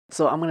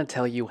So I'm going to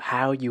tell you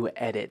how you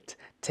edit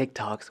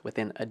TikToks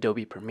within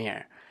Adobe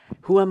Premiere.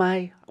 Who am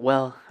I?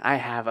 Well, I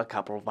have a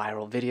couple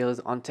viral videos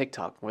on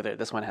TikTok, whether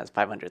this one has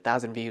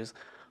 500,000 views,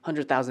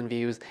 100,000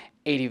 views,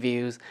 80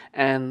 views,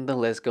 and the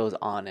list goes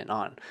on and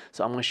on.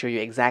 So I'm going to show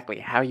you exactly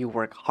how you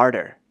work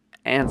harder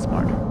and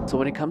smarter. So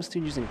when it comes to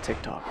using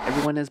TikTok,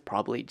 everyone is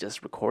probably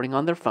just recording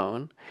on their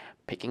phone,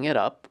 picking it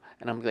up,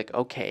 and I'm like,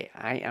 okay,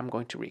 I am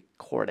going to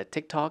record a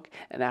TikTok,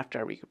 and after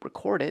I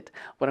record it,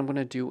 what I'm going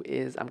to do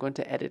is I'm going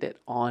to edit it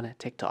on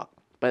TikTok.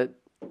 But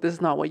this is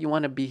not what you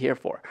want to be here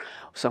for.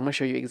 So I'm going to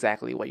show you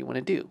exactly what you want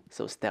to do.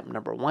 So step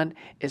number one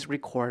is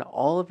record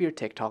all of your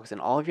TikToks and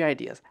all of your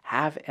ideas.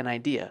 Have an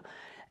idea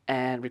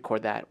and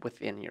record that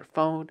within your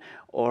phone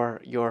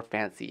or your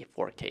fancy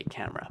 4K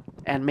camera.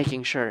 And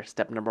making sure,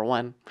 step number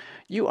one,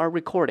 you are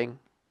recording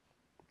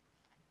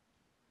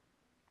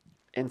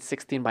in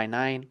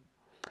 16:9,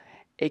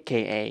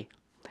 aka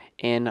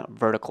in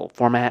vertical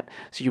format.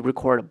 So you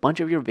record a bunch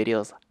of your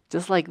videos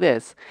just like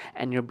this,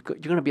 and you're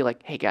gonna be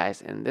like, hey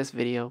guys, in this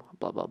video,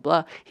 blah blah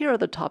blah, here are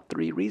the top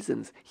 3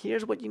 reasons.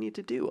 Here's what you need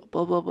to do,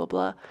 blah blah blah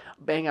blah.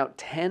 Bang out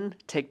 10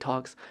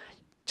 TikToks.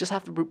 Just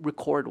have to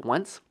record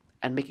once,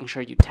 and making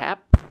sure you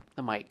tap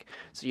the mic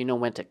so you know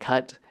when to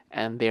cut,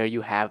 and there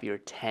you have your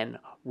 10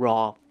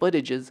 raw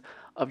footages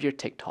of your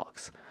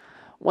TikToks.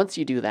 Once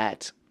you do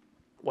that,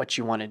 what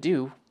you want to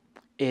do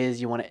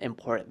is you want to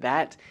import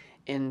that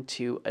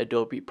into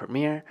Adobe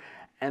Premiere,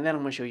 and then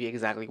I'm going to show you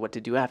exactly what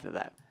to do after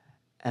that.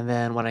 And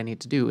then what I need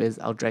to do is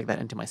I'll drag that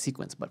into my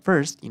sequence, but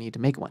first you need to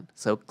make one.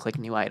 So click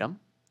New Item,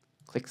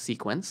 click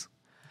Sequence.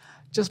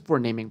 Just for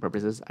naming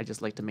purposes, I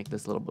just like to make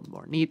this a little bit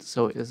more neat.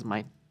 So it is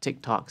my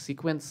TikTok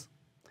sequence.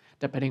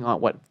 Depending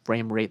on what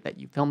frame rate that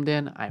you filmed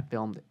in, I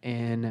filmed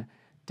in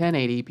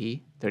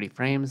 1080p, 30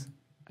 frames.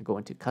 I go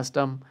into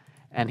Custom,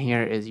 and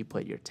here is you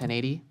put your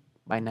 1080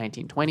 by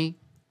 1920.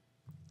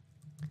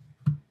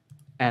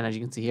 And as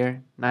you can see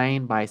here,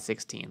 9 by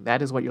 16.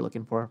 That is what you're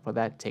looking for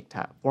that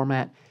TikTok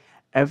format.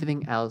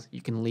 Everything else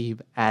you can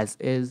leave as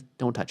is.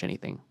 Don't touch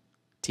anything.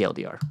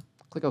 TLDR.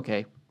 Click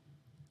OK.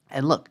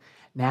 And look,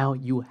 now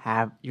you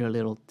have your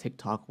little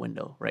TikTok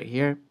window right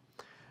here.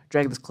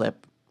 Drag this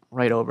clip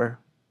right over.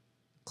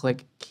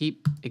 Click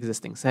Keep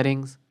Existing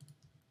Settings.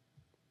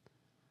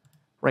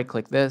 Right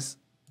click this.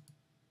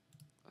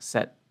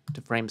 Set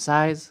to frame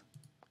size.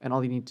 And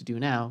all you need to do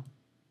now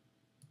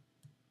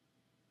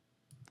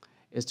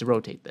is to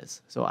rotate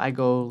this. So I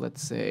go,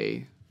 let's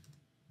say,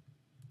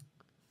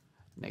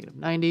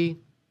 -90,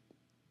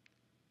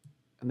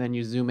 and then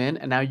you zoom in,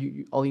 and now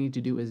all you need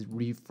to do is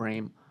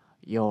reframe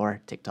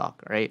your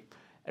TikTok, right?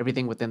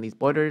 Everything within these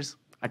borders,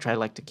 I try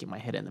like to keep my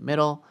head in the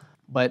middle,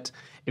 but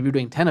if you're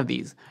doing 10 of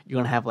these, you're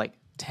gonna have like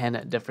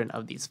 10 different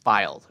of these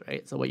files,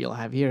 right? So what you'll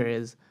have here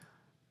is,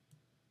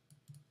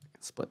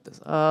 split this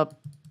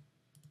up.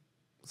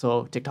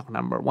 So TikTok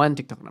number 1,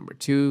 TikTok number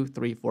 2,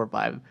 3, 4,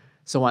 5,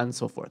 so on and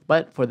so forth.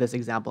 But for this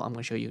example, I'm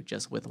gonna show you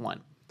just with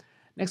one.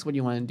 Next, what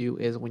you want to do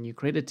is when you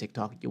create a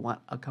TikTok, you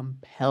want a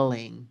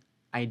compelling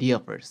idea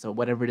first. So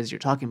whatever it is you're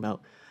talking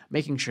about,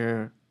 making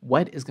sure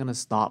what is going to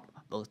stop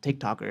those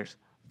TikTokers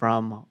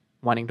from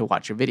wanting to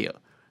watch your video.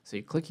 So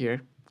you click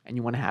here and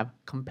you want to have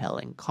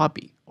compelling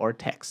copy or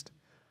text.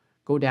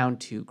 Go down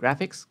to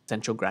graphics,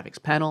 central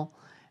graphics panel.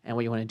 And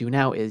what you want to do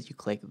now is you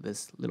click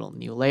this little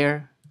new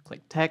layer,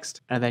 click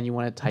text, and then you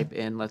want to type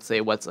in, let's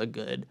say, what's a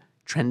good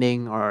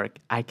trending or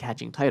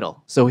eye-catching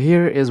title. So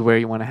here is where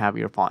you want to have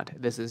your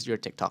font. This is your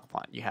TikTok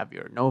font. You have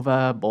your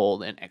Nova,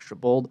 bold, and extra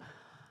bold.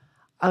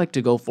 I like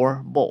to go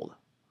for bold.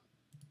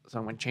 So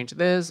I'm going to change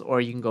this, or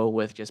you can go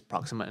with just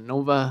Proxima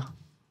Nova,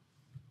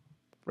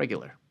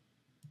 regular.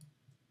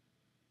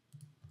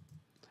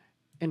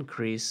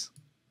 Increase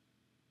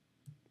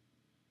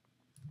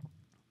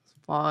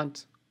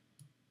font.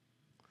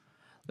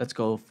 Let's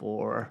go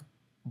for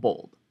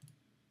bold.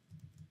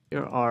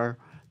 There are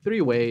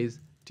 3 ways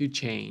to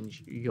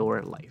change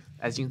your life.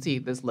 As you can see,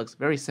 this looks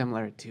very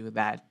similar to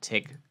that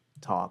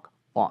TikTok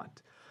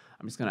font.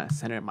 I'm just gonna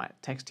center my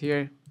text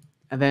here.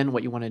 And then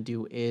what you wanna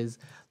do is,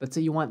 let's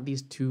say you want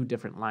these 2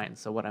 different lines.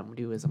 So what I'm gonna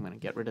do is I'm gonna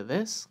get rid of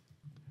this.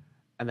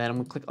 And then I'm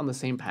gonna click on the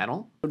same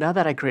panel. So now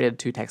that I created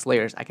 2 text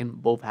layers, I can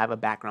both have a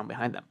background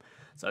behind them.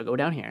 So I go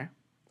down here,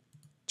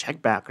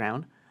 check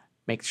background,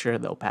 make sure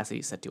the opacity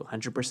is set to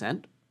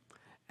 100%,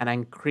 and I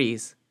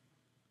increase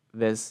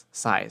this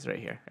size right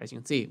here. As you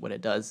can see, what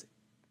it does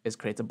is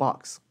creates a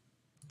box.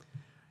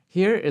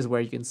 Here is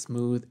where you can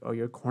smooth or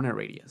your corner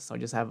radius. So I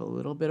just have a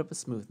little bit of a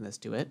smoothness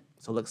to it.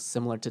 So it looks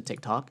similar to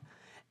TikTok.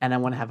 And I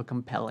want to have a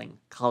compelling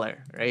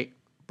color, right?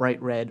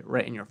 Bright red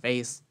right in your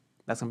face.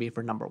 That's gonna be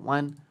for number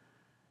 1.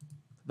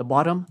 The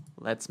bottom,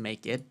 let's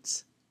make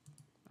it,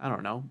 I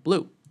don't know,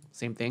 blue.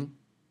 Same thing,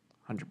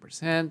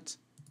 100%.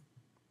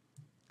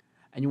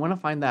 And you want to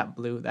find that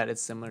blue that is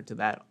similar to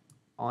that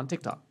on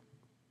TikTok.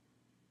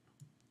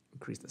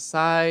 Increase the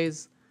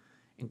size,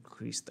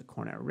 increase the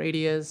corner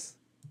radius.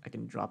 I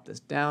can drop this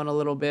down a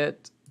little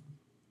bit.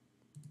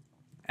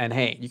 And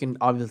hey, you can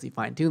obviously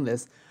fine tune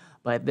this,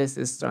 but this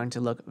is starting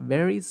to look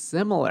very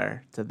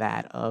similar to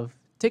that of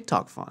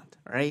TikTok font,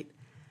 right?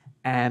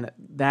 And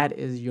that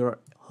is your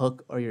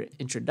hook or your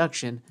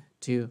introduction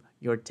to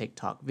your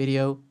TikTok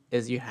video,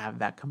 is you have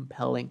that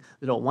compelling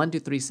little 1 to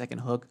 3 second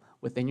hook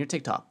within your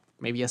TikTok.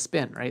 Maybe a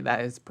spin, right?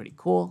 That is pretty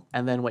cool.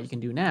 And then what you can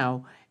do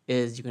now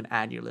is you can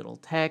add your little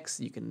text.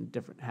 You can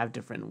have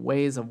different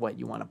ways of what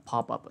you want to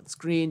pop up on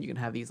screen. You can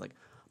have these like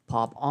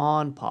pop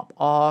on, pop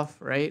off,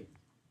 right?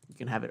 You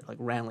can have it like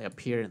randomly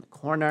appear in the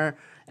corner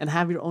and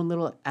have your own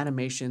little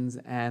animations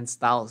and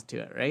styles to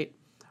it, right?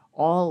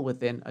 All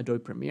within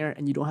Adobe Premiere,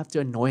 and you don't have to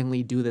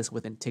annoyingly do this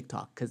within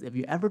TikTok, because if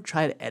you ever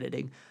tried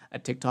editing a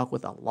TikTok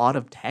with a lot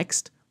of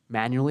text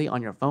manually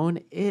on your phone,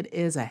 it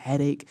is a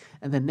headache.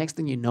 And the next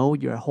thing you know,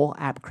 your whole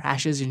app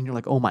crashes and you're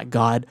like, oh my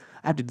God,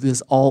 I have to do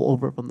this all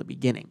over from the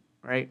beginning,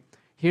 right?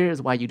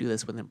 Here's why you do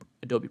this within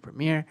Adobe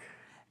Premiere.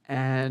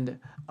 And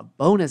a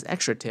bonus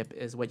extra tip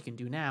is what you can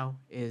do now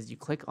is you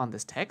click on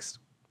this text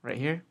right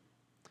here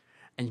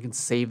and you can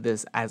save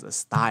this as a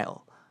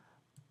style.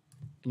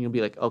 And you'll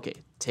be like, okay,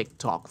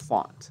 TikTok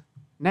font.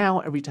 Now,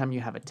 every time you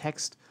have a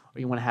text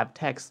or you want to have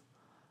text,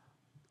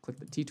 click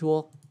the T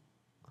tool,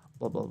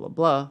 blah, blah, blah,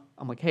 blah.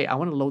 I'm like, hey, I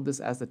want to load this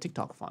as the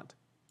TikTok font.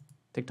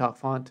 TikTok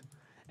font.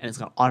 And it's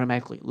going to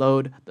automatically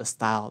load the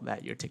style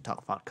that your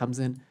TikTok font comes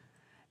in.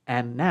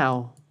 And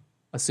now,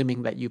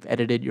 assuming that you've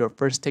edited your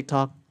first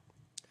TikTok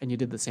and you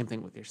did the same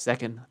thing with your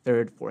second,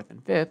 third, fourth,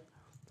 and fifth,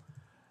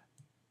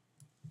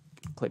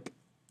 click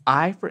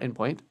I for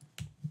endpoint,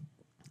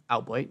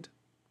 outpoint,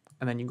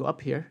 and then you go up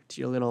here to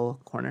your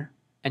little corner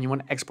and you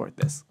want to export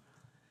this.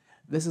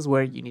 This is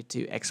where you need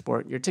to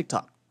export your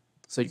TikTok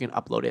so you can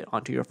upload it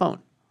onto your phone.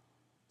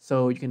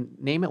 So you can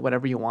name it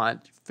whatever you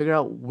want, figure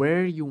out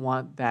where you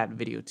want that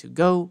video to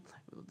go,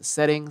 the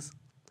settings,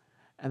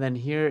 and then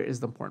here is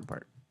the important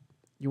part.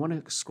 You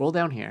want to scroll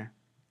down here,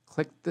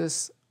 click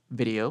this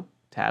video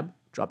tab,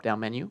 drop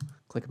down menu,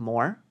 click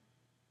more.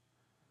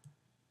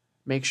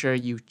 Make sure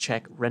you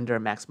check render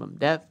maximum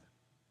depth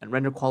and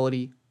render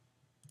quality.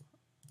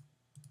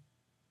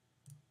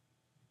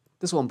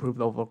 This will improve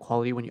the overall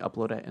quality when you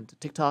upload it into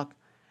TikTok.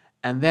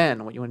 And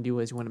then what you want to do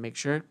is you want to make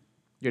sure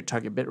your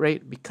target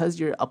bitrate, because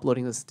you're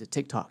uploading this to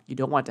TikTok, you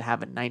don't want to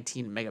have a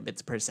 19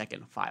 megabits per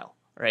second file,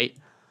 right?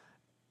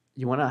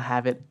 You want to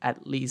have it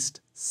at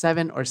least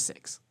 7 or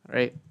 6,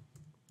 right?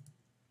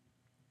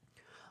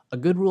 A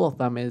good rule of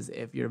thumb is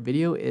if your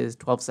video is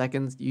 12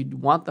 seconds, you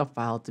want the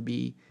file to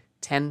be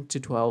 10 to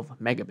 12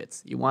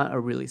 megabits. You want a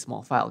really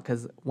small file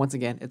because, once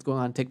again, it's going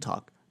on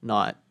TikTok,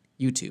 not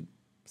YouTube.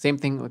 Same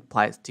thing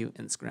applies to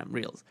Instagram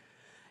Reels.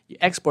 You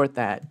export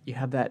that, you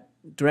have that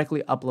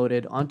directly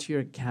uploaded onto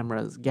your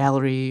camera's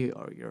gallery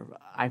or your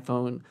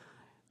iPhone,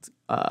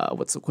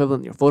 what's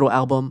equivalent, your photo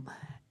album,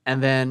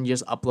 and then you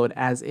just upload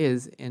as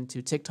is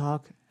into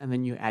TikTok, and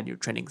then you add your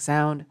trending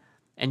sound,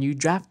 and you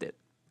draft it.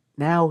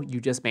 Now you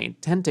just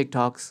made 10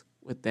 TikToks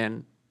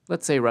within,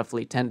 let's say,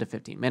 roughly 10 to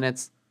 15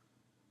 minutes,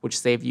 which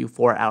saved you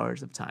 4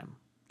 hours of time.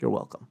 You're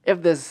welcome.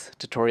 If this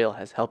tutorial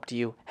has helped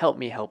you, help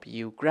me help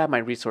you, grab my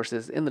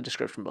resources in the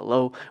description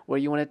below where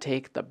you want to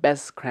take the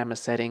best camera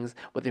settings,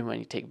 whether you want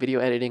to take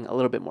video editing a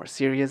little bit more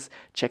serious,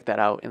 check that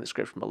out in the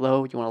description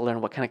below. You want to learn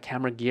what kind of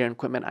camera gear and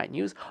equipment I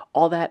use,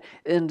 all that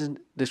in the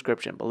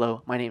description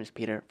below. My name is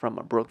Peter from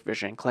a Broke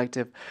Vision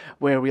Collective,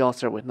 where we all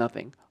start with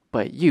nothing,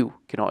 but you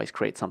can always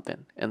create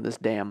something in this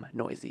damn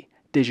noisy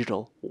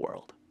digital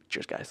world.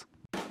 Cheers, guys.